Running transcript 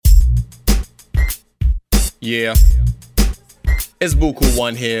Yeah, it's Buku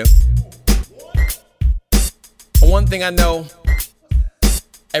One here. One thing I know,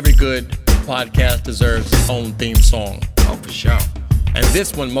 every good podcast deserves its own theme song. Oh, for sure. And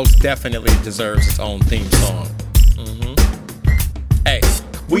this one most definitely deserves its own theme song. Hey,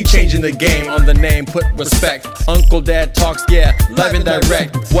 we changing the game on the name, put respect. Uncle Dad talks, yeah, live and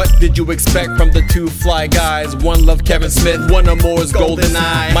direct. What did you expect from the two fly guys? One love Kevin Smith, one or more is Golden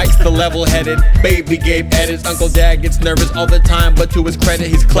Eye. Mike's the level-headed, baby Gabe edits. Uncle Dad gets nervous all the time, but to his credit,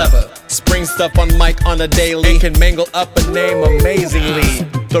 he's clever. Spring stuff on Mike on a daily, can mangle up a name amazingly.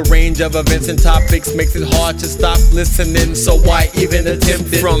 The range of events and topics makes it hard to stop listening, so why even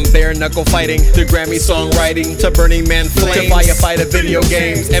attempt it? From bare knuckle fighting to Grammy songwriting to Burning Man flames to firefighter video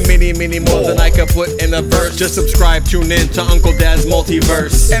games and many, many more than I could put in a verse. Just subscribe, tune in to Uncle Dad's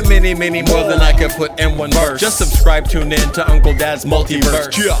multiverse, and many, many more than I could put in one verse. Just subscribe, tune in to Uncle Dad's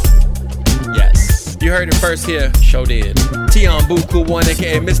multiverse. Yes, you heard it first here. Show did. Tion Buku One,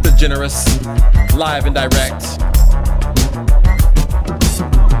 aka Mr. Generous, live and direct.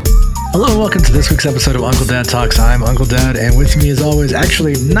 Hello and welcome to this week's episode of Uncle Dad Talks. I'm Uncle Dad, and with me as always,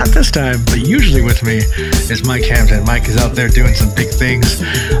 actually not this time, but usually with me, is Mike Hampton. Mike is out there doing some big things.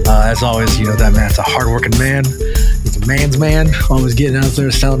 As always, you know that man's a hardworking man. He's a man's man, always getting out there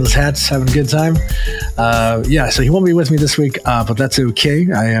selling his hats, having a good time. So he won't be with me this week, but that's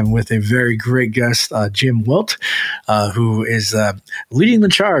okay. I am with a very great guest, Jim Welte, who is leading the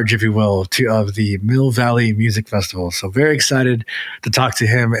charge, if you will, of the Mill Valley Music Festival. So very excited to talk to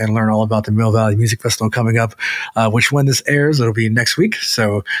him and learn all about the Mill Valley Music Festival coming up, which when this airs, it'll be next week.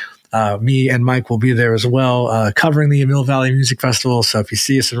 So me and Mike will be there as well, covering the Mill Valley Music Festival. So if you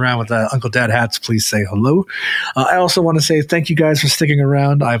see us around with Uncle Dad hats, please say hello. I also want to say thank you guys for sticking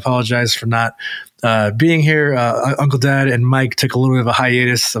around. I apologize for not being here. Uncle Dad and Mike took a little bit of a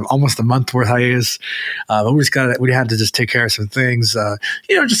hiatus, almost a month worth hiatus. But we had to just take care of some things,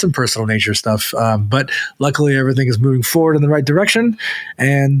 just some personal nature stuff. But luckily everything is moving forward in the right direction,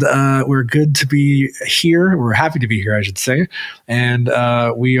 and we're good to be here. We're happy to be here, I should say. And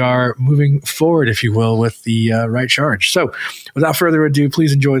we are moving forward, if you will, with the right charge. So without further ado,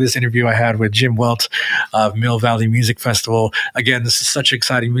 please enjoy this interview I had with Jim Welte of Mill Valley Music Festival. Again, this is such an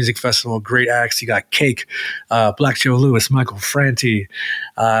exciting music festival. Great acts. You got Cake, Black Joe Lewis, Michael Franti,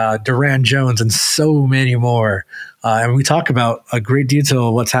 Duran Jones, and so many more. And we talk about a great detail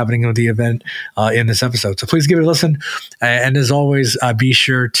of what's happening with the event in this episode. So please give it a listen. And as always, be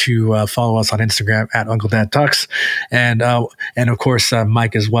sure to follow us on Instagram at Uncle Dad Talks. And of course,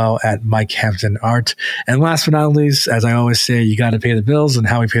 Mike as well at Mike Hampton Art. And last but not least, as I always say, you got to pay the bills. And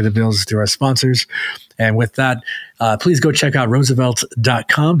how we pay the bills is through our sponsors. And with that, please go check out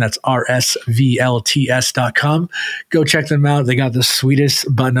Roosevelt.com. That's RSVLTS.com. Go check them out. They got the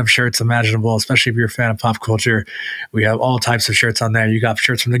sweetest button-up shirts imaginable, especially if you're a fan of pop culture. We have all types of shirts on there. You got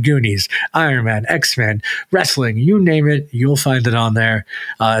shirts from the Goonies, Iron Man, X-Men, wrestling, you name it, you'll find it on there.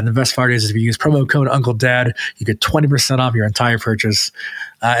 And the best part is if you use promo code Uncle Dad, you get 20% off your entire purchase.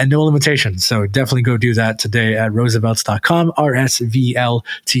 And no limitations. So definitely go do that today at Roosevelts.com, RSVLTS.com.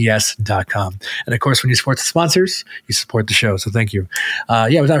 And of course, when you support the sponsors, you support the show. So thank you.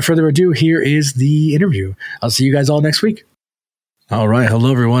 Without further ado, here is the interview. I'll see you guys all next week. All right.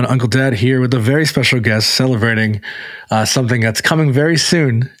 Hello, everyone. Uncle Dad here with a very special guest celebrating something that's coming very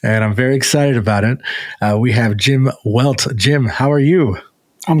soon. And I'm very excited about it. We have Jim Welte. Jim, how are you?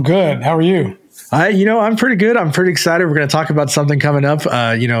 I'm good. How are you? I'm pretty good. I'm pretty excited. We're going to talk about something coming up.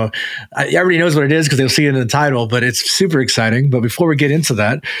 Everybody knows what it is because they'll see it in the title, but it's super exciting. But before we get into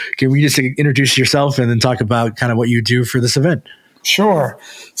that, can we just introduce yourself and then talk about kind of what you do for this event? Sure.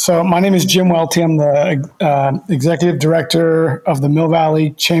 So my name is Jim Welte. I'm the executive director of the Mill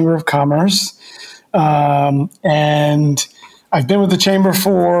Valley Chamber of Commerce. And I've been with the chamber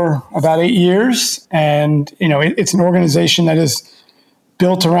for about 8 years. And, it's an organization that is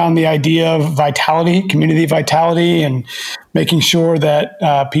built around the idea of vitality, community vitality, and making sure that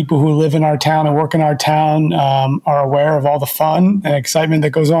people who live in our town and work in our town are aware of all the fun and excitement that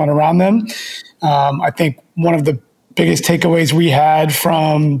goes on around them. I think one of the biggest takeaways we had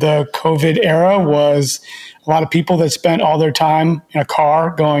from the COVID era was a lot of people that spent all their time in a car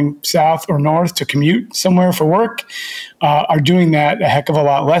going south or north to commute somewhere for work are doing that a heck of a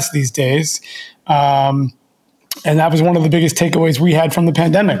lot less these days. And that was one of the biggest takeaways we had from the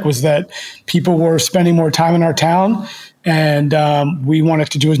pandemic, was that people were spending more time in our town, and we wanted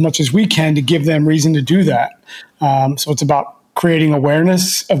to do as much as we can to give them reason to do that. So it's about creating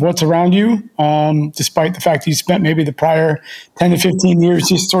awareness of what's around you, despite the fact that you spent maybe the prior 10 to 15 years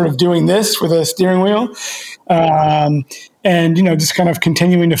just sort of doing this with a steering wheel. And, just kind of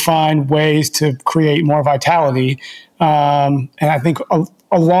continuing to find ways to create more vitality. And I think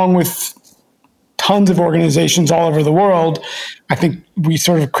along with tons of organizations all over the world, I think we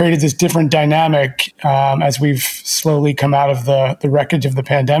sort of created this different dynamic as we've slowly come out of the wreckage of the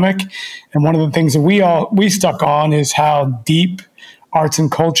pandemic. And one of the things that we stuck on is how deep arts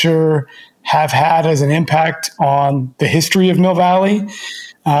and culture have had as an impact on the history of Mill Valley.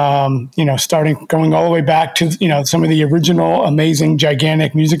 Going all the way back to, some of the original amazing,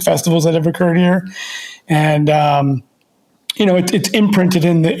 gigantic music festivals that have occurred here. And, it's imprinted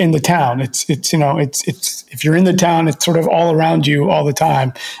in the town. It's if you're in the town, it's sort of all around you all the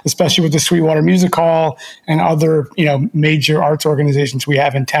time, especially with the Sweetwater Music Hall and other, major arts organizations we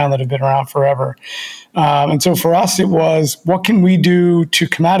have in town that have been around forever. And so for us, it was, what can we do to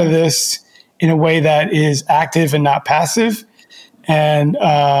come out of this in a way that is active and not passive? And,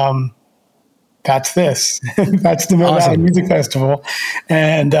 that's this. That's the Mill Valley Music Festival.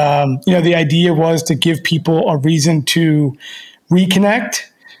 And, the idea was to give people a reason to reconnect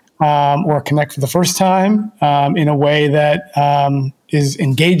or connect for the first time in a way that is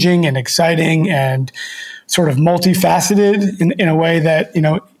engaging and exciting and sort of multifaceted in a way that,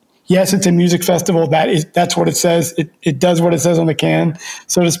 yes, it's a music festival. That's what it says. It does what it says on the can,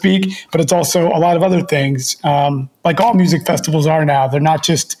 so to speak. But it's also a lot of other things, like all music festivals are now. They're not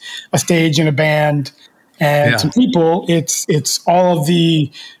just a stage and a band and some people. It's all of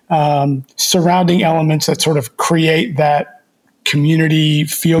the surrounding elements that sort of create that community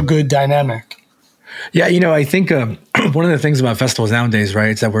feel-good dynamic. Yeah, I think one of the things about festivals nowadays, right,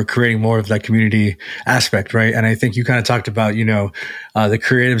 is that we're creating more of that community aspect, right? And I think you kind of talked about, the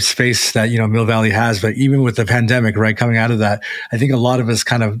creative space that, Mill Valley has, but even with the pandemic, right, coming out of that, I think a lot of us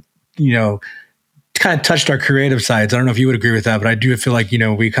kind of touched our creative sides. I don't know if you would agree with that, but I do feel like,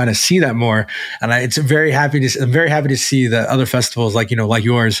 we kind of see that more. And I'm very happy to see that other festivals like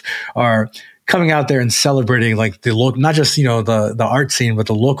yours are coming out there and celebrating like the local, not just, the art scene, but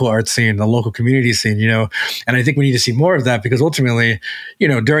the local art scene, the local community scene, and I think we need to see more of that because ultimately,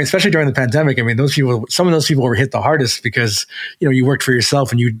 especially during the pandemic, I mean, some of those people were hit the hardest because, you worked for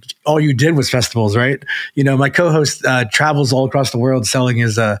yourself and all you did was festivals, right? My co-host travels all across the world selling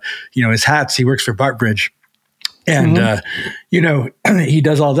his hats. He works for Bart Bridge and, he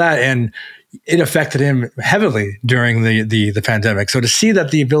does all that. And it affected him heavily during the pandemic. So to see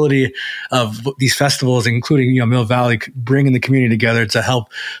that the ability of these festivals, including, Mill Valley, bringing the community together to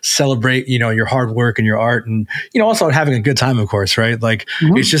help celebrate, your hard work and your art and, also having a good time, of course, right? Like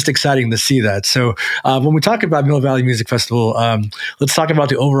it's just exciting to see that. So when we talk about Mill Valley Music Festival, let's talk about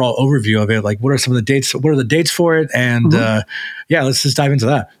the overall overview of it. Like what are some of the dates? What are the dates for it? And let's just dive into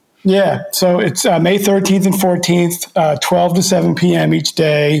that. Yeah. So it's May 13th and 14th, 12 to 7 p.m. each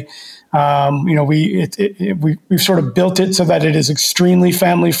day. We've sort of built it so that it is extremely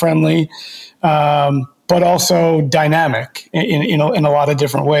family friendly, but also dynamic in a lot of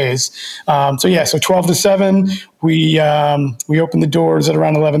different ways. So 12 to 7, we open the doors at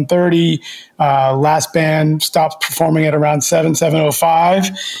around 11:30. Last band stops performing at around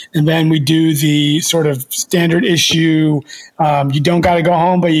 7:05, and then we do the sort of standard issue. You don't got to go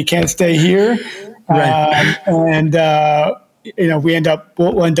home, but you can't stay here. Right. We'll end up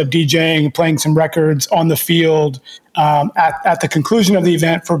DJing, playing some records on the field at the conclusion of the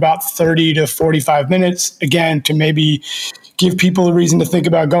event for about 30 to 45 minutes, again, to maybe give people a reason to think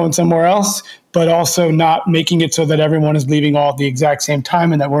about going somewhere else, but also not making it so that everyone is leaving all at the exact same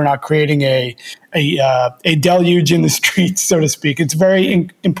time and that we're not creating a deluge in the streets, so to speak. It's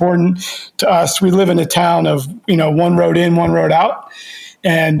very important to us. We live in a town of, one road in, one road out,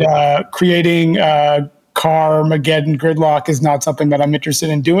 and creating Carmageddon gridlock is not something that I'm interested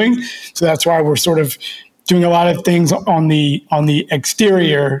in doing. So that's why we're sort of doing a lot of things on the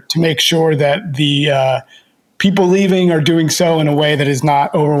exterior to make sure that the people leaving are doing so in a way that is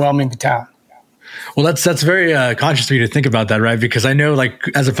not overwhelming the town. Well, that's very conscious of you to think about that, right? Because I know, like,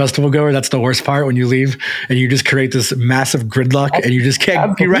 as a festival goer, that's the worst part when you leave and you just create this massive gridlock and you just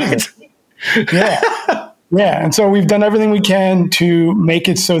can't be right. Yeah. Yeah. And so we've done everything we can to make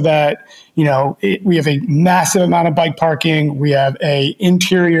it so that, we have a massive amount of bike parking. We have a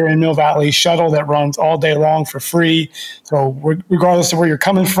interior in Mill Valley shuttle that runs all day long for free. So regardless of where you're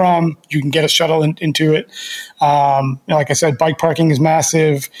coming from, you can get a shuttle into it. Like I said, bike parking is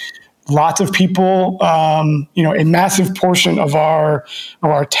massive. lots of people, a massive portion of our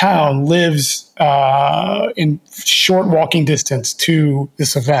town lives in short walking distance to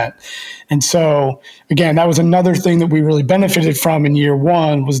this event. And so, again, that was another thing that we really benefited from in year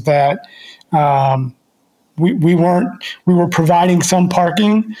one, was that we were providing some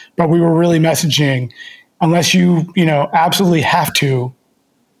parking, but we were really messaging, unless you absolutely have to,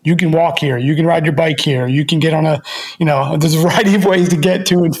 you can walk here, you can ride your bike here, you can get on there's a variety of ways to get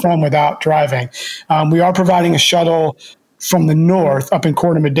to and from without driving. We are providing a shuttle from the north up in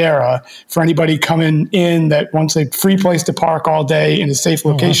Corte Madera for anybody coming in that wants a free place to park all day in a safe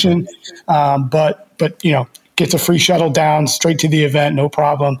location. But gets a free shuttle down straight to the event, no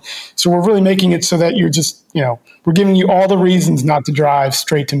problem. So we're really making it so that you're just, we're giving you all the reasons not to drive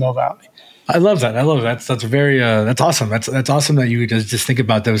straight to Mill Valley. I love that. That's very that's awesome. That's awesome that you just think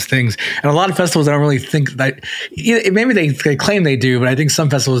about those things. And a lot of festivals, I don't really think that, maybe they claim they do, but I think some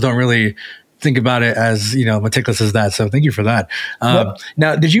festivals don't really think about it as meticulous as that. So thank you for that. Yep.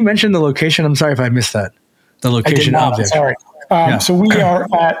 Now, did you mention the location? I'm sorry if I missed that. The location of it. Sorry. So we're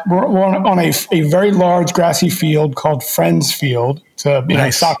on a very large grassy field called Friends Field. It's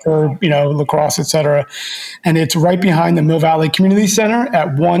nice. Soccer, lacrosse, etc. And it's right behind the Mill Valley Community Center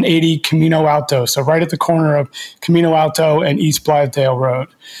at 180 Camino Alto. So right at the corner of Camino Alto and East Blythedale Road.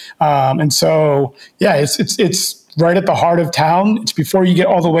 And so, it's right at the heart of town. It's before you get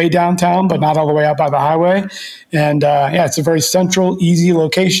all the way downtown, but not all the way out by the highway. And it's a very central, easy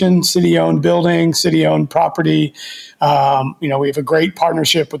location, city-owned building, city-owned property. We have a great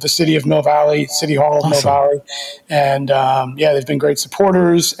partnership with the city of Mill Valley, City Hall of Mill Valley. And they've been great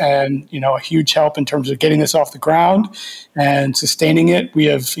supporters and, a huge help in terms of getting this off the ground and sustaining it. We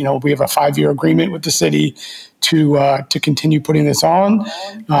have a 5-year agreement with the city to continue putting this on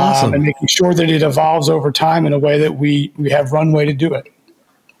and making sure that it evolves over time in a way that we have runway to do it.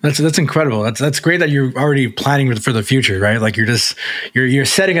 That's incredible. That's great that you're already planning for the future, right? Like you're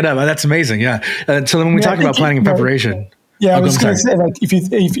setting it up. That's amazing. Yeah. So when we talk about planning and preparation. Yeah, I was going to say, like, if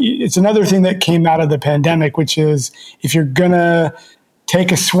it's another thing that came out of the pandemic, which is if you're gonna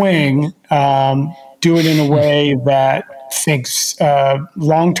take a swing, do it in a way that thinks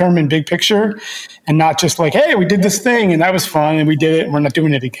long term and big picture, and not just like, hey, we did this thing and that was fun and we did it and we're not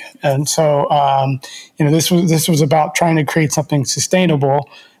doing it again. And so, this was about trying to create something sustainable.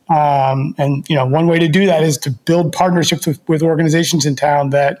 And one way to do that is to build partnerships with organizations in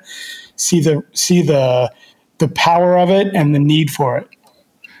town that see the power of it and the need for it.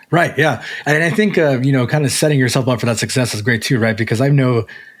 Right. Yeah. And I think, kind of setting yourself up for that success is great too, right? Because I know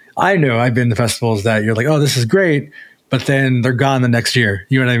I've been to festivals that you're like, oh, this is great, but then they're gone the next year.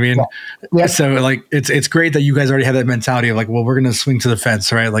 You know what I mean? Yeah. So like, it's great that you guys already have that mentality of like, well, we're going to swing to the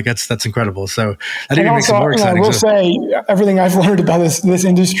fence, right? Like that's incredible. So I think it makes it more exciting. I will say everything I've learned about this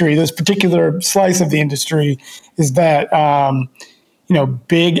industry, this particular slice of the industry, is that,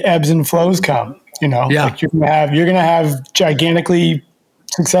 big ebbs and flows come. Like you're going to have gigantically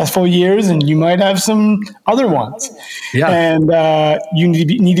successful years, and you might have some other ones. Yeah. And you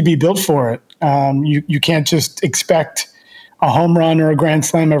need to be built for it. You can't just expect a home run or a grand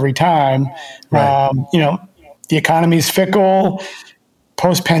slam every time. Right. The economy is fickle.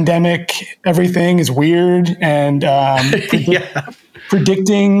 Post-pandemic, everything is weird, and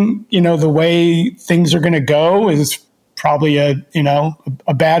predicting the way things are going to go is probably a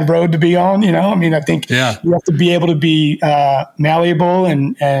bad road to be on. I think you have to be able to be malleable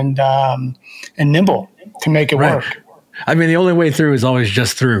and nimble to make it work. I mean, the only way through is always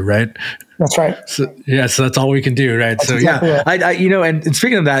just through, right? That's right. So that's all we can do, right? That's so exactly it. and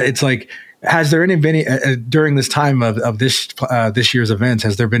speaking of that, it's like, has there been during this time of this year's events,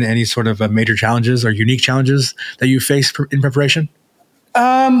 has there been any sort of major challenges or unique challenges that you faced in preparation?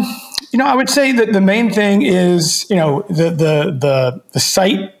 I would say that the main thing is, the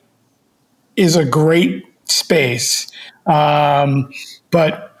site is a great space.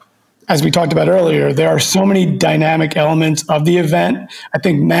 But as we talked about earlier, there are so many dynamic elements of the event. I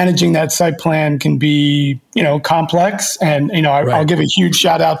think managing that site plan can be, complex. And, I'll give a huge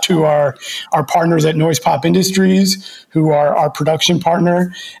shout out to our partners at Noise Pop Industries, who are our production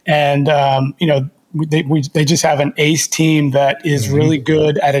partner. And, they just have an ace team that is really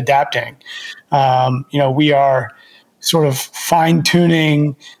good at adapting. We are sort of fine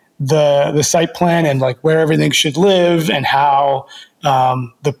tuning the site plan and like where everything should live and how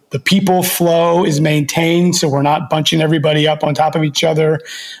the people flow is maintained, so we're not bunching everybody up on top of each other.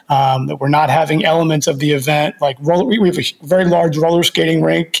 That we're not having elements of the event like we have a very large roller skating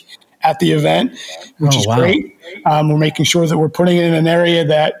rink at the event, which is great. We're making sure that we're putting it in an area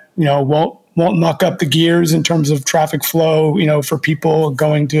that won't won't muck up the gears in terms of traffic flow, for people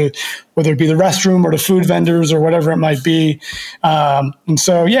going to, whether it be the restroom or the food vendors or whatever it might be. And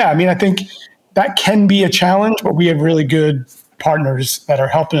so, I think that can be a challenge, but we have really good partners that are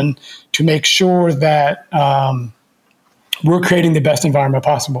helping to make sure that we're creating the best environment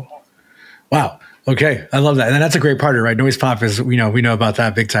possible. Wow. Okay. I love that. And that's a great partner, right? Noise Pop is, we know about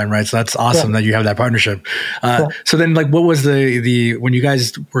that big time, right? So that's awesome that you have that partnership. So then what was the when you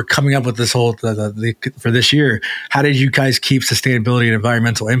guys were coming up with this whole, for this year, how did you guys keep sustainability and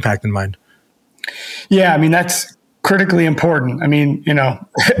environmental impact in mind? Yeah. That's critically important. I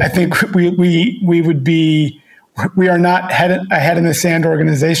think we are not a head in the sand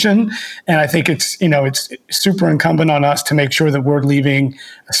organization. And I think it's super incumbent on us to make sure that we're leaving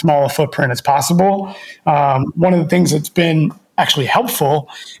as small a footprint as possible. One of the things that's been actually helpful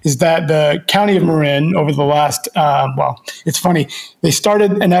is that the County of Marin over the last, it's funny, they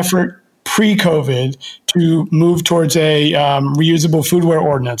started an effort pre-COVID to move towards a reusable foodware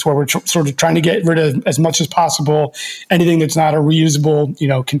ordinance where we're sort of trying to get rid of as much as possible anything that's not a reusable,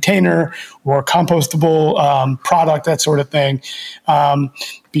 container or compostable product, that sort of thing.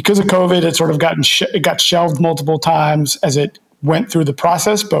 Because of COVID, it sort of it got shelved multiple times as it went through the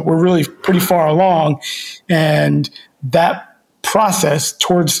process, but we're really pretty far along. And that process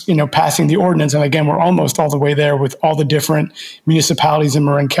towards passing the ordinance, and again, we're almost all the way there with all the different municipalities in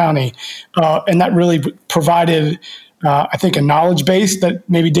Marin County, and that really provided I think a knowledge base that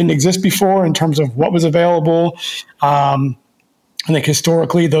maybe didn't exist before in terms of what was available. I think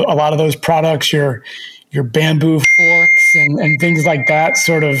historically a lot of those products, your bamboo forks and things like that,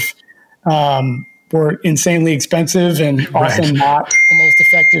 sort of were insanely expensive and often not the most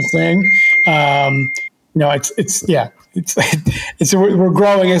effective thing. We're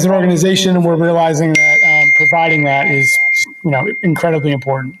growing as an organization, and we're realizing that providing that is, incredibly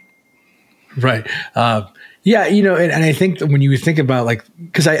important. Right. And I think that when you think about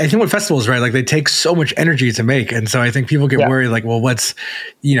because I think with festivals, right, they take so much energy to make. And so I think people get worried, what's,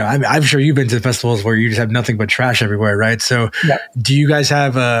 I'm sure you've been to festivals where you just have nothing but trash everywhere, right? So do you guys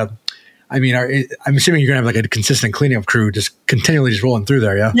have I'm assuming you're going to have a consistent cleanup crew just continually just rolling through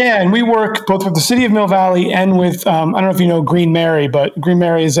there, yeah? Yeah, and we work both with the city of Mill Valley and with, I don't know if you know Green Mary, but Green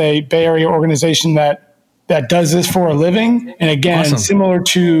Mary is a Bay Area organization that does this for a living. And again, similar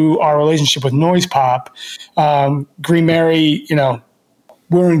to our relationship with Noise Pop, Green Mary,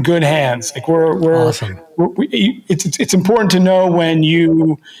 we're in good hands. We're awesome. It's important to know when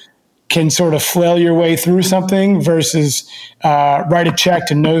you can sort of flail your way through something versus write a check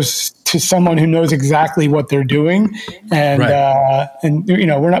to someone who knows exactly what they're doing, and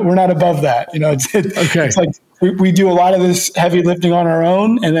we're not above that. It's like we do a lot of this heavy lifting on our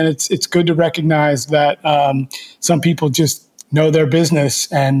own, and then it's good to recognize that some people just know their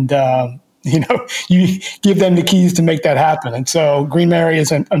business, and you give them the keys to make that happen. And so Green Mary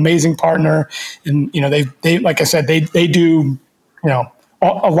is an amazing partner, and they like I said, they do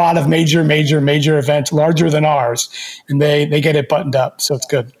a lot of major events larger than ours, and they get it buttoned up. So it's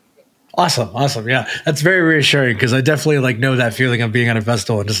good. Awesome. Yeah. That's very reassuring, because I definitely know that feeling of being on a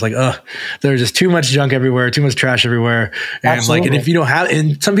festival and just there's just too much junk everywhere, too much trash everywhere. And and if you don't have,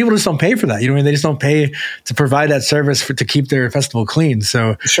 and some people just don't pay for that, they just don't pay to provide that service to keep their festival clean.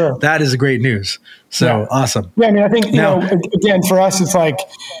 So that is great news. So awesome. Yeah. I think, again, for us, it's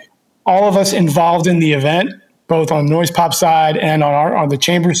all of us involved in the event, both on Noise Pop side and on the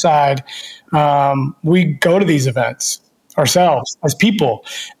chamber side, we go to these events ourselves as people,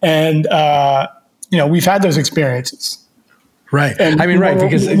 and we've had those experiences, right? And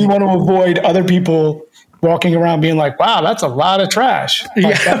because you want to avoid other people walking around being like, "Wow, that's a lot of trash."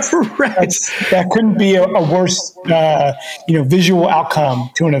 That couldn't be a worse, visual outcome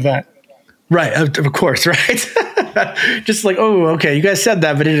to an event. Right, of course, right? Just okay, you guys said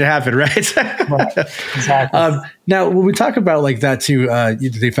that, but it didn't happen, right? Right. Exactly. Now, when we talk about that too,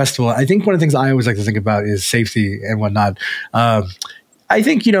 the festival, I think one of the things I always like to think about is safety and whatnot. I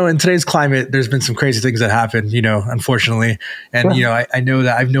think, in today's climate, there's been some crazy things that happen, unfortunately. And, I know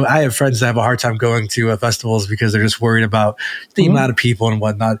that I have friends that have a hard time going to festivals because they're just worried about the amount of people and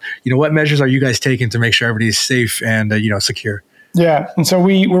whatnot. What measures are you guys taking to make sure everybody's safe and, secure? Yeah. And so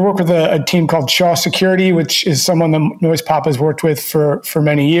we work with a team called Shaw Security, which is someone that Noise Pop has worked with for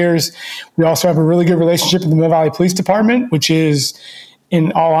many years. We also have a really good relationship with the Mill Valley Police Department, which is,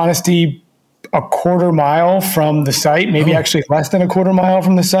 in all honesty, a quarter mile from the site, maybe actually less than a quarter mile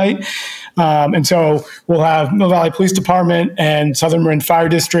from the site. And so we'll have Mill Valley Police Department and Southern Marin Fire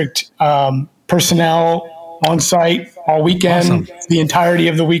District personnel on site all weekend, Awesome. the entirety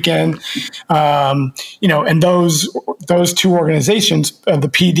of the weekend. And those two organizations, the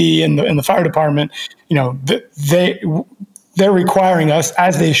PD and the fire department, they're requiring us,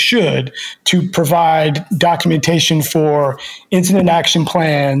 as they should, to provide documentation for incident action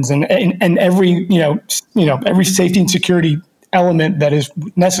plans and every every safety and security element that is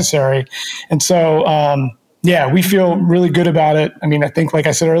necessary. And so, we feel really good about it. I mean, I think, like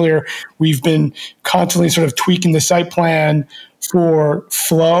I said earlier, we've been constantly sort of tweaking the site plan for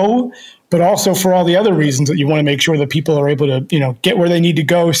flow, but also for all the other reasons that you want to make sure that people are able to, get where they need to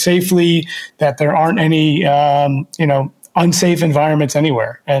go safely, that there aren't any, unsafe environments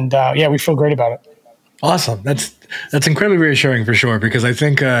anywhere. And we feel great about it. Awesome. That's incredibly reassuring for sure, because I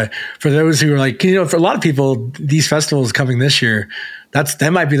think for those who are like, for a lot of people, these festivals coming this year, that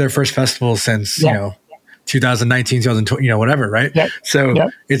might be their first festival since, 2019, 2020, whatever, right? Yep. So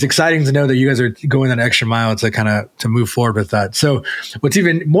Yep. It's exciting to know that you guys are going that extra mile to move forward with that. So what's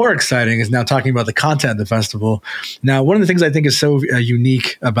even more exciting is now talking about the content of the festival. Now, one of the things I think is so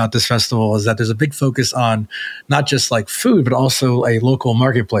unique about this festival is that there's a big focus on not just like food, but also a local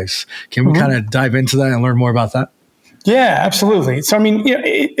marketplace. Can we kind of dive into that and learn more about that? Yeah, absolutely. So, I mean,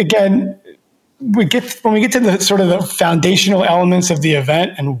 again, when we get to the sort of the foundational elements of the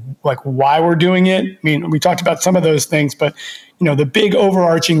event and like why we're doing it. I mean, we talked about some of those things, but the big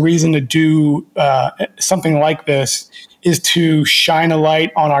overarching reason to do something like this is to shine a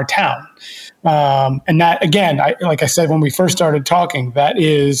light on our town. And that, again, like I said when we first started talking, that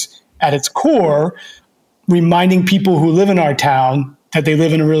is at its core reminding people who live in our town that they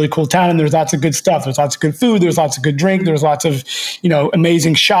live in a really cool town and there's lots of good stuff. There's lots of good food. There's lots of good drink. There's lots of,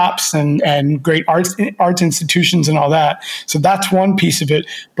 amazing shops and great arts institutions and all that. So that's one piece of it.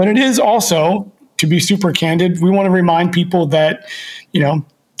 But it is also, to be super candid, we want to remind people that,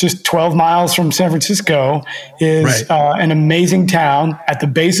 just 12 miles from San Francisco is an amazing town at the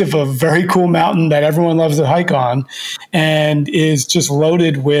base of a very cool mountain that everyone loves to hike on and is just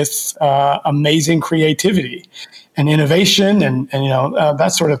loaded with amazing creativity and innovation and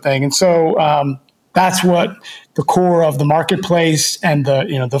that sort of thing. And so that's what the core of the marketplace and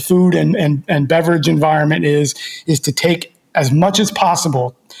the food and beverage environment is to take as much as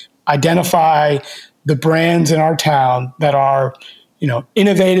possible, identify the brands in our town that are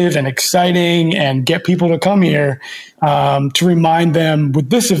innovative and exciting and get people to come here to remind them with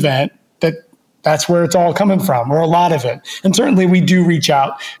this event that's where it's all coming from, or a lot of it. And certainly we do reach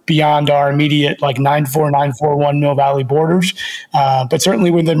out beyond our immediate 94941 Mill Valley borders. But certainly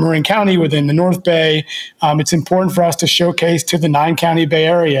within Marin County, within the North Bay, it's important for us to showcase to the 9-county Bay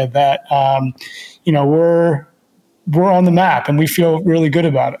Area that, we're on the map and we feel really good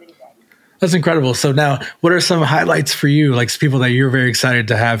about it. That's incredible. So now, what are some highlights for you, like people that you're very excited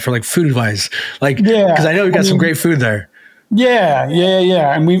to have for like food wise? Because I know you've got some great food there. Yeah.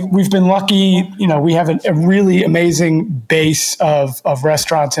 And we've been lucky. We have a really amazing base of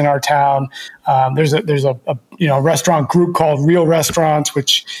restaurants in our town. There's a restaurant group called Real Restaurants,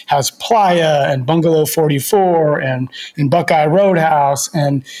 which has Playa and Bungalow 44 and Buckeye Roadhouse,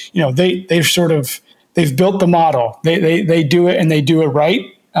 and they've built the model. They do it and they do it right.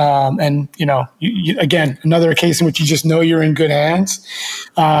 And again, another case in which you just know you're in good hands.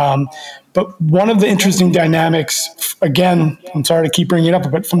 But one of the interesting dynamics, again, I'm sorry to keep bringing it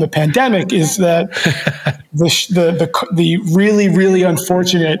up, but from the pandemic is that the really, really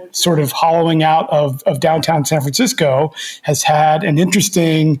unfortunate sort of hollowing out of downtown San Francisco has had an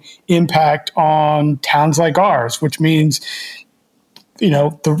interesting impact on towns like ours, which means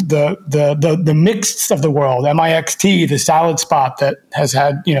the mixed of the world, MIXT, the salad spot that has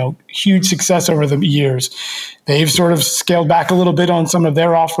had, huge success over the years. They've sort of scaled back a little bit on some of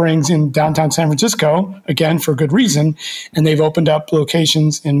their offerings in downtown San Francisco, again, for good reason. And they've opened up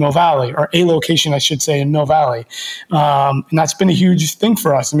locations in Mill Valley, or a location, I should say, in Mill Valley. And that's been a huge thing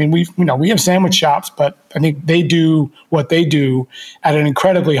for us. I mean, we have sandwich shops, but I think they do what they do at an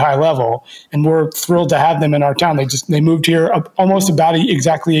incredibly high level. And we're thrilled to have them in our town. They moved here almost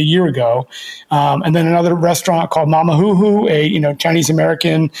exactly a year ago. And then another restaurant called Mama Hoo Hoo, a Chinese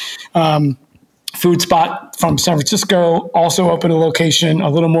American food spot from San Francisco, also opened a location a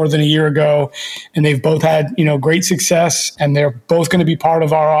little more than a year ago, and they've both had great success, and they're both going to be part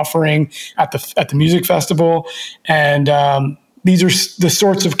of our offering at the music festival. And these are the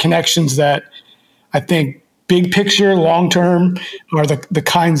sorts of connections that I think, big picture, long term, are the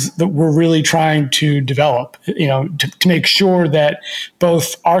kinds that we're really trying to develop. To make sure that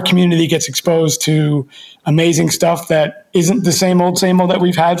both our community gets exposed to amazing stuff that isn't the same old that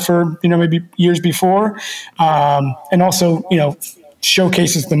we've had for maybe years before, and also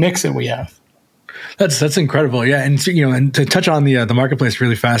showcases the mix that we have. That's incredible. Yeah. And and to touch on the marketplace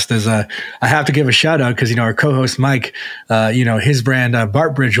really fast is, I have to give a shout out because, our co-host Mike, his brand,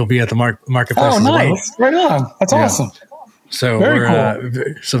 Bart Bridge will be at the marketplace. Oh, nice. Right on. That's awesome. So Very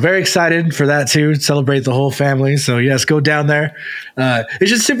cool. Very excited for that too. Celebrate the whole family. So yes, go down there. It's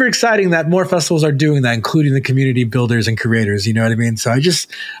just super exciting that more festivals are doing that, including the community builders and creators. You know what I mean? So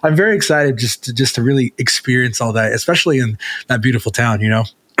I'm very excited just to really experience all that, especially in that beautiful town.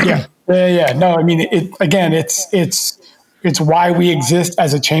 Yeah. No, I mean, it's why we exist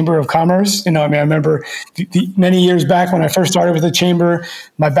as a chamber of commerce. I remember many years back when I first started with the chamber,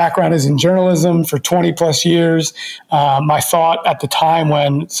 my background is in journalism for 20 plus years. My thought at the time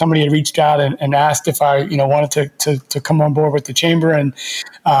when somebody had reached out and asked if I, wanted to come on board with the chamber. And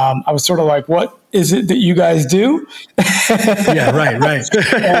I was sort of like, what is it that you guys do? Yeah, right.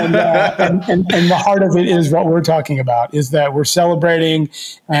 and the heart of it is what we're talking about, is that we're celebrating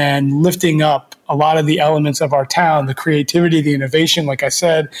and lifting up a lot of the elements of our town, the creativity, the innovation, like I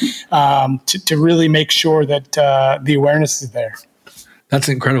said, to really make sure that the awareness is there. That's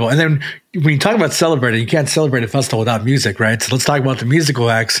incredible. And then when you talk about celebrating, you can't celebrate a festival without music, right? So let's talk about the musical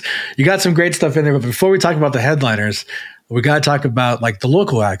acts. You got some great stuff in there, but before we talk about the headliners, we got to talk about like the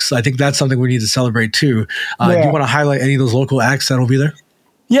local acts. I think that's something we need to celebrate too. Do you want to highlight any of those local acts that'll be there?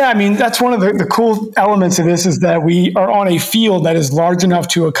 Yeah, I mean, that's one of the cool elements of this, is that we are on a field that is large enough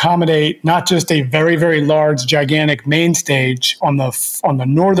to accommodate not just a very, very large, gigantic main stage on the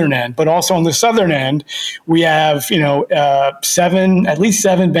northern end, but also on the southern end. We have, at least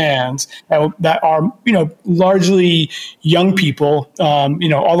seven bands that are, largely young people,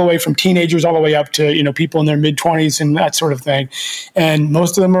 all the way from teenagers all the way up to, people in their mid-20s and that sort of thing. And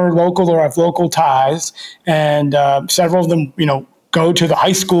most of them are local or have local ties. And several of them, go to the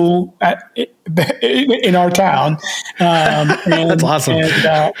high school in our town. That's awesome.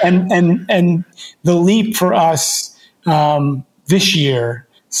 And the leap for us this year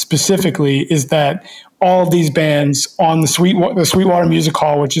specifically is that all of these bands on the Sweetwater Music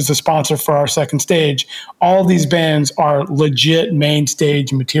Hall, which is the sponsor for our second stage, all of these bands are legit main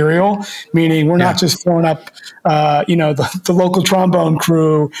stage material, meaning we're not just throwing up, the local trombone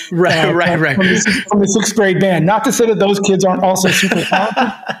crew, right. From the sixth grade band. Not to say that those kids aren't also super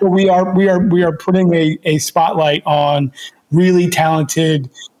talented, but we are putting a spotlight on really talented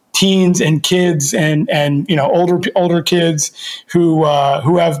teens and kids and older kids who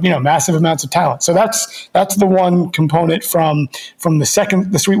have massive amounts of talent. So that's the one component from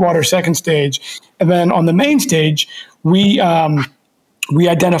the Sweetwater second stage. And then on the main stage, we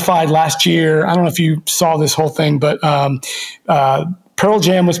identified last year, I don't know if you saw this whole thing, but Pearl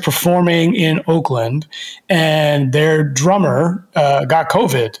Jam was performing in Oakland, and their drummer got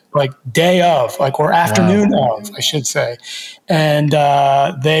COVID, like day of, or afternoon of, I should say, and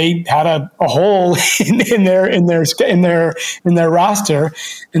they had a hole in their roster,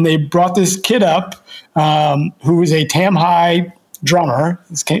 and they brought this kid up who is a Tam High drummer.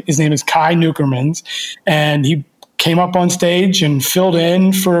 His name is Kai Nukermans, and he came up on stage and filled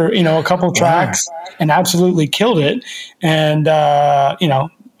in for a couple tracks and absolutely killed it. And I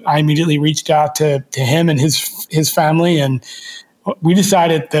immediately reached out to him and his family, and we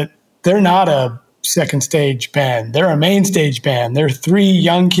decided that they're not a second stage band, they're a main stage band. They're three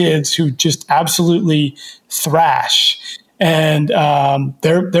young kids who just absolutely thrash. And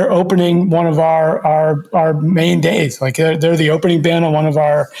they're opening one of our main days. They're the opening band on one of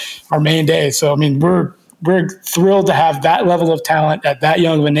our main days. So I mean, we're thrilled to have that level of talent at that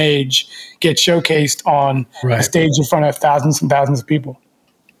young of an age get showcased on a stage in front of thousands and thousands of people.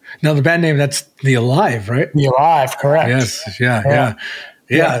 Now, the band name, that's The Alive, right? The Alive, correct. Yes. Yeah.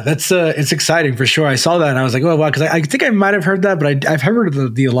 That's it's exciting for sure. I saw that and I was like, oh, wow, because I think I might have heard that, but I've heard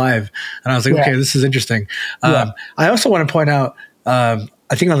of the Alive, and I was like, okay, this is interesting. I also want to point out, I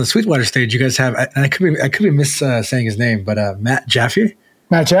think on the Sweetwater stage, you guys have, and I could be saying his name, but Matt Jaffe.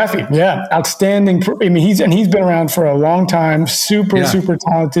 Matt Jaffe, yeah, outstanding. I mean, he's been around for a long time. Super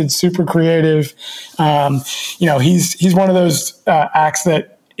talented, super creative. He's one of those acts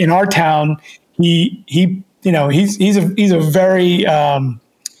that in our town, he's a very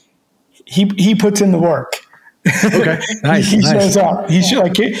he puts in the work. Okay, nice. He shows up.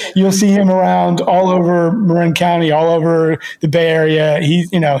 You'll see him around all over Marin County, all over the Bay Area.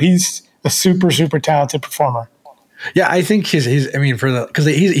 He's a super talented performer. Yeah, I think he's because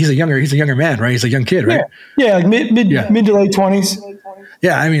he's a younger man, right? He's a young kid, right? Yeah, like mid to late 20s.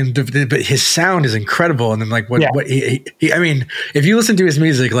 Yeah, I mean, but his sound is incredible, and then what he I mean, if you listen to his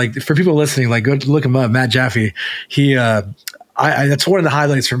music, like for people listening, like go look him up, Matt Jaffe. that's one of the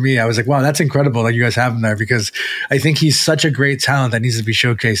highlights for me. I was like, wow, that's incredible that you guys have him there, because I think he's such a great talent that needs to be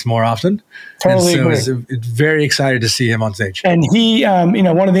showcased more often. Totally and agree. so it's very excited to see him on stage. And he,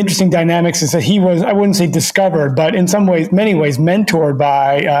 one of the interesting dynamics is that he was, I wouldn't say discovered, but in some ways, many ways, mentored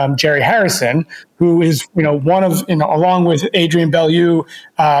by Jerry Harrison, who is, one of, along with Adrian Bellew,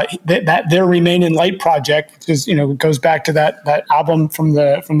 that their Remain in Light project, which is, goes back to that album from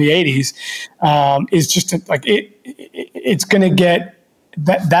the 80s, is just it's going to get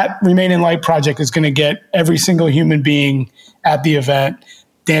that Remain in Light project is going to get every single human being at the event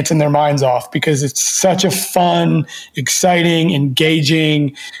dancing their minds off, because it's such a fun, exciting,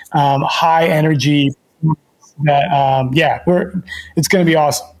 engaging, high energy that it's going to be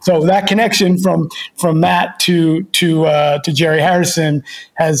awesome. So that connection from Matt to Jerry Harrison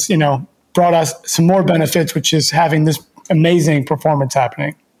has brought us some more benefits, which is having this amazing performance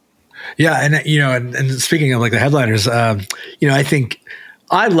happening. Yeah, and speaking of like the headliners, I think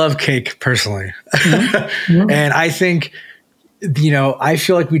I love Cake personally, and I think. I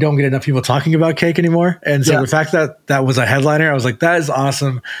feel like we don't get enough people talking about Cake anymore. And so the fact that was a headliner, I was like, that is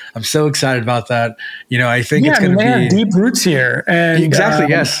awesome. I'm so excited about that. I think it's going to be. They have deep roots here. And exactly,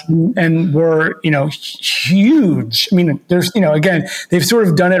 yes. And we're, huge. I mean, there's, again, they've sort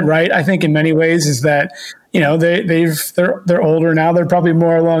of done it right. I think in many ways is that, they're older now. They're probably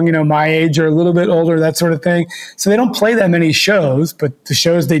more along, my age or a little bit older, that sort of thing. So they don't play that many shows, but the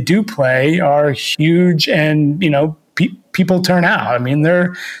shows they do play are huge and, people turn out. I mean,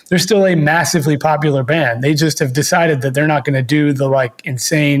 they're still a massively popular band. They just have decided that they're not going to do the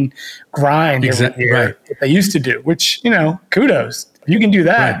insane grind every year that they used to do, which, kudos. If you can do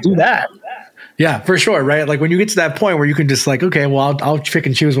that, do that. Yeah, for sure. Right. Like when you get to that point where you can just okay, well, I'll pick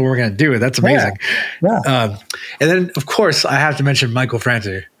and choose what we're going to do. That's amazing. Yeah. And then of course I have to mention Michael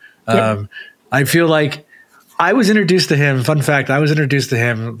Franti. I feel like I was introduced to him. Fun fact. I was introduced to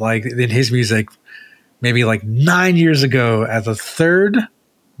him in his music maybe 9 years ago at the third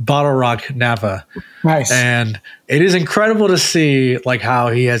Bottle Rock Napa. Nice. And it is incredible to see how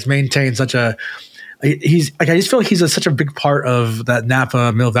he has maintained such a, I just feel like he's such a big part of that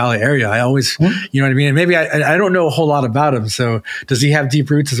Napa Mill Valley area. I always, you know what I mean? And maybe I don't know a whole lot about him. So does he have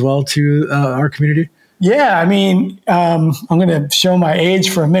deep roots as well to our community? Yeah. I mean, I'm going to show my age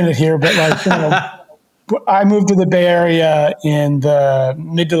for a minute here, but I moved to the Bay Area in the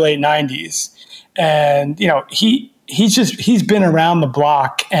mid to late 90s. And he's been around the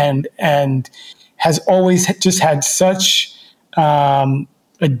block and has always just had such a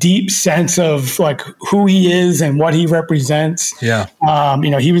deep sense of who he is and what he represents. Yeah.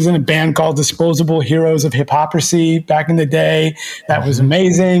 He was in a band called Disposable Heroes of Hypocrisy back in the day. That was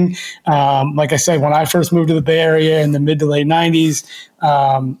amazing. Like I said, when I first moved to the Bay Area in the mid to late 90s,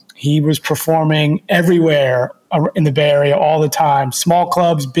 he was performing everywhere in the Bay Area all the time, small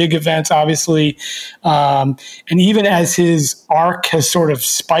clubs, big events, obviously. And even as his arc has sort of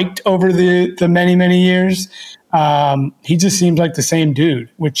spiked over the many, many years, he just seems like the same dude,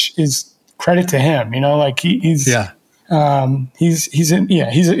 which is credit to him. He's an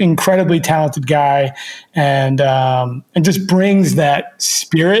incredibly talented guy, and just brings that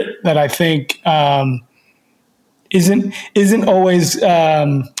spirit that I think isn't always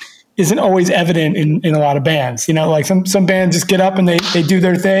evident in a lot of bands. Some bands just get up and they do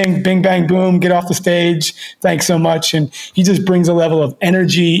their thing, bing, bang, boom, get off the stage. Thanks so much. And he just brings a level of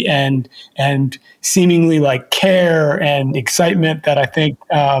energy and seemingly care and excitement that I think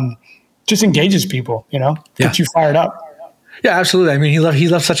just engages people, gets you fired up. Yeah, absolutely. I mean, he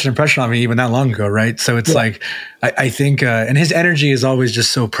left such an impression on me even that long ago, right? So it's I think, and his energy is always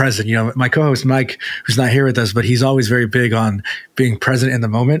just so present. My co-host Mike, who's not here with us, but he's always very big on being present in the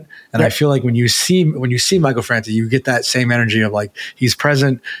moment. And I feel like when you see Michael Franti, you get that same energy of he's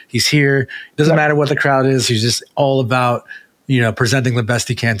present, he's here. It doesn't matter what the crowd is. He's just all about presenting the best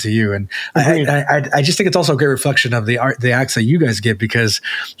he can to you. And I just think it's also a great reflection of the acts that you guys get, because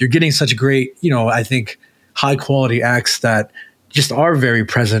you're getting such great, I think, high quality acts that just are very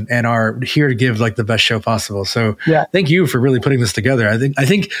present and are here to give the best show possible. So thank you for really putting this together. I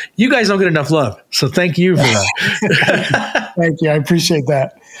think you guys don't get enough love. So thank you for that. Thank you. I appreciate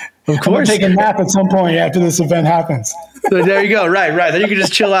that. Of course. I'm going to take a nap at some point after this event happens. So there you go. Right. Then you can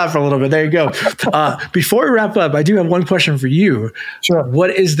just chill out for a little bit. There you go. Before we wrap up, I do have one question for you. Sure.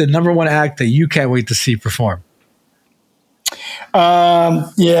 What is the number one act that you can't wait to see perform?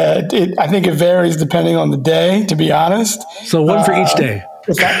 I think it varies depending on the day, to be honest. So one for each day.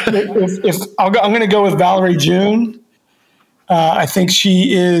 I'm going to go with Valerie June. I think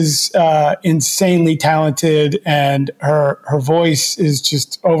she is insanely talented, and her voice is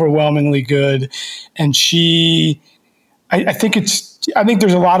just overwhelmingly good. And she I think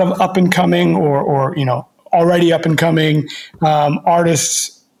there's a lot of up and coming or already up and coming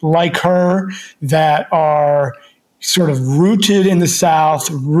artists like her that are sort of rooted in the South,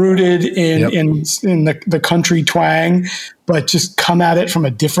 rooted in the country twang, but just come at it from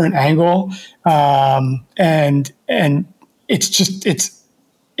a different angle. And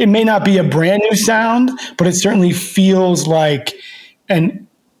it may not be a brand new sound, but it certainly feels like an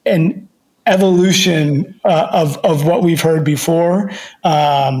evolution of what we've heard before.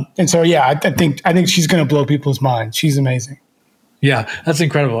 And so, yeah, I think she's going to blow people's minds. She's amazing. Yeah, that's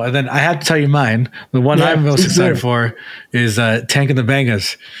incredible. And then I have to tell you mine. The one I'm most excited for is Tank and the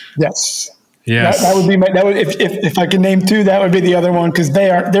Bangas. Yes. Yes. That would be if I could name two, that would be the other one, because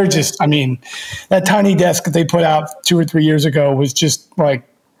they're just, I mean, that Tiny Desk that they put out 2 or 3 years ago was just like,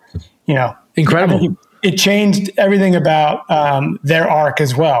 incredible. It changed everything about their arc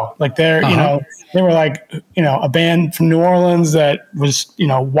as well. Like they were like, a band from New Orleans that was,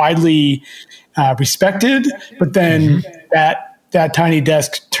 widely respected, but then that Tiny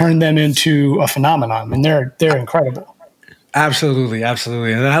Desk turned them into a phenomenon, and they're incredible. Absolutely. And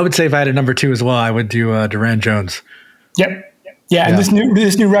then I would say if I had a number 2 as well, I would do Duran Jones. Yep. Yeah, and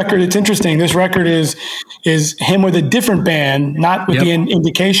this new record, it's interesting. This record is him with a different band, not with the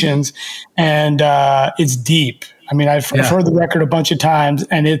indications, and it's deep. I mean, I've heard the record a bunch of times,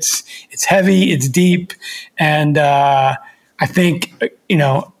 and it's heavy, it's deep, and I think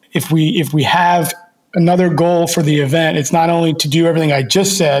if we have another goal for the event, it's not only to do everything I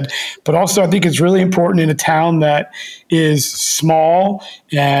just said, but also I think it's really important in a town that is small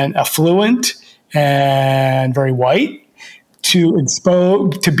and affluent and very white to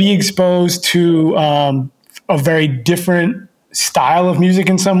be exposed to a very different style of music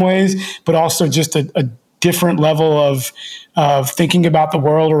in some ways, but also just a different level of thinking about the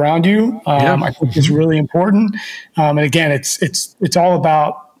world around you. I think is really important. And again, it's all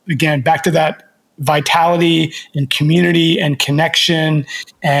about, again, back to that vitality and community and connection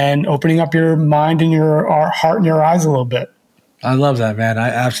and opening up your mind and your heart and your eyes a little bit. I love that, man. I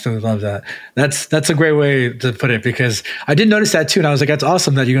absolutely love that. That's a great way to put it, because I did notice that too. And I was like, that's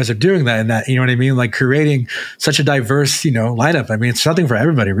awesome that you guys are doing that, and that, you know what I mean? Like creating such a diverse, lineup. I mean, it's something for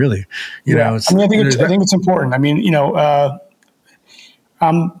everybody, really. I think it's important. I mean,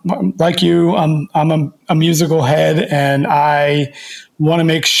 I'm like you, I'm a musical head, and I want to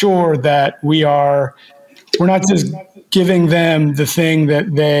make sure that we're not just giving them the thing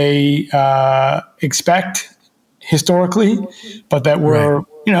that they expect historically, but that we're,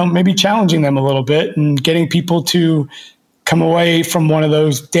 maybe challenging them a little bit and getting people to come away from one of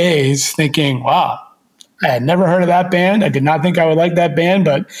those days thinking, wow, I had never heard of that band. I did not think I would like that band,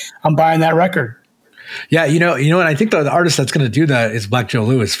 but I'm buying that record. Yeah. You know what? I think the artist that's going to do that is Black Joe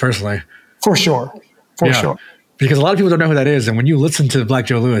Lewis, personally. For sure. For sure. Because a lot of people don't know who that is. And when you listen to Black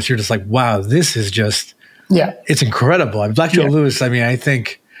Joe Lewis, you're just like, wow, this is just, it's incredible. I mean, Black Joe Lewis, I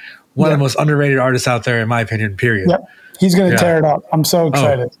think one of the most underrated artists out there, in my opinion, period. Yep. He's going to tear it up. I'm so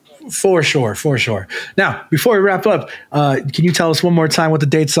excited. For sure. Now, before we wrap up, can you tell us one more time what the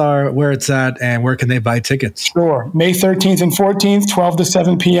dates are, where it's at, and where can they buy tickets? Sure. May 13th and 14th, 12 to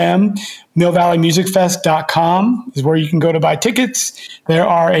 7 p.m. millvalleymusicfest.com is where you can go to buy tickets. There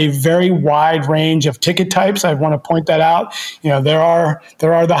are a very wide range of ticket types. I want to point that out. There are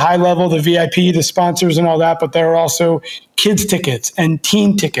the high level, the VIP, the sponsors and all that, but there are also kids tickets and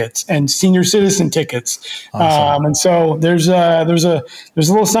teen tickets and senior citizen tickets. Awesome. And so there's a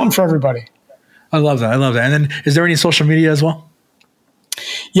little something for everybody. I love that. And then is there any social media as well?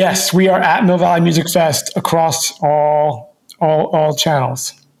 Yes, we are at Mill Valley Music Fest across all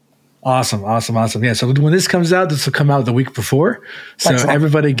channels. Awesome. Yeah. So when this comes out, this will come out the week before. So Excellent.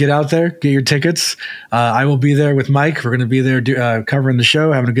 Everybody get out there, get your tickets. I will be there with Mike. We're going to be there covering the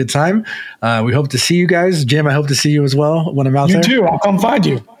show, having a good time. We hope to see you guys. Jim, I hope to see you as well when I'm out there. You too. I'll come find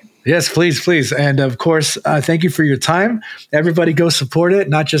you. Yes, please. And of course, thank you for your time. Everybody go support it,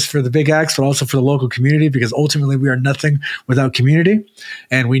 not just for the big acts, but also for the local community, because ultimately we are nothing without community,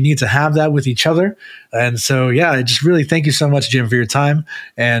 and we need to have that with each other. And so, I just really thank you so much, Jim, for your time.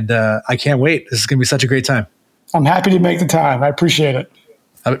 And I can't wait. This is going to be such a great time. I'm happy to make the time. I appreciate it.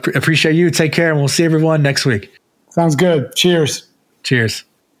 I appreciate you. Take care, and we'll see everyone next week. Sounds good. Cheers. Cheers.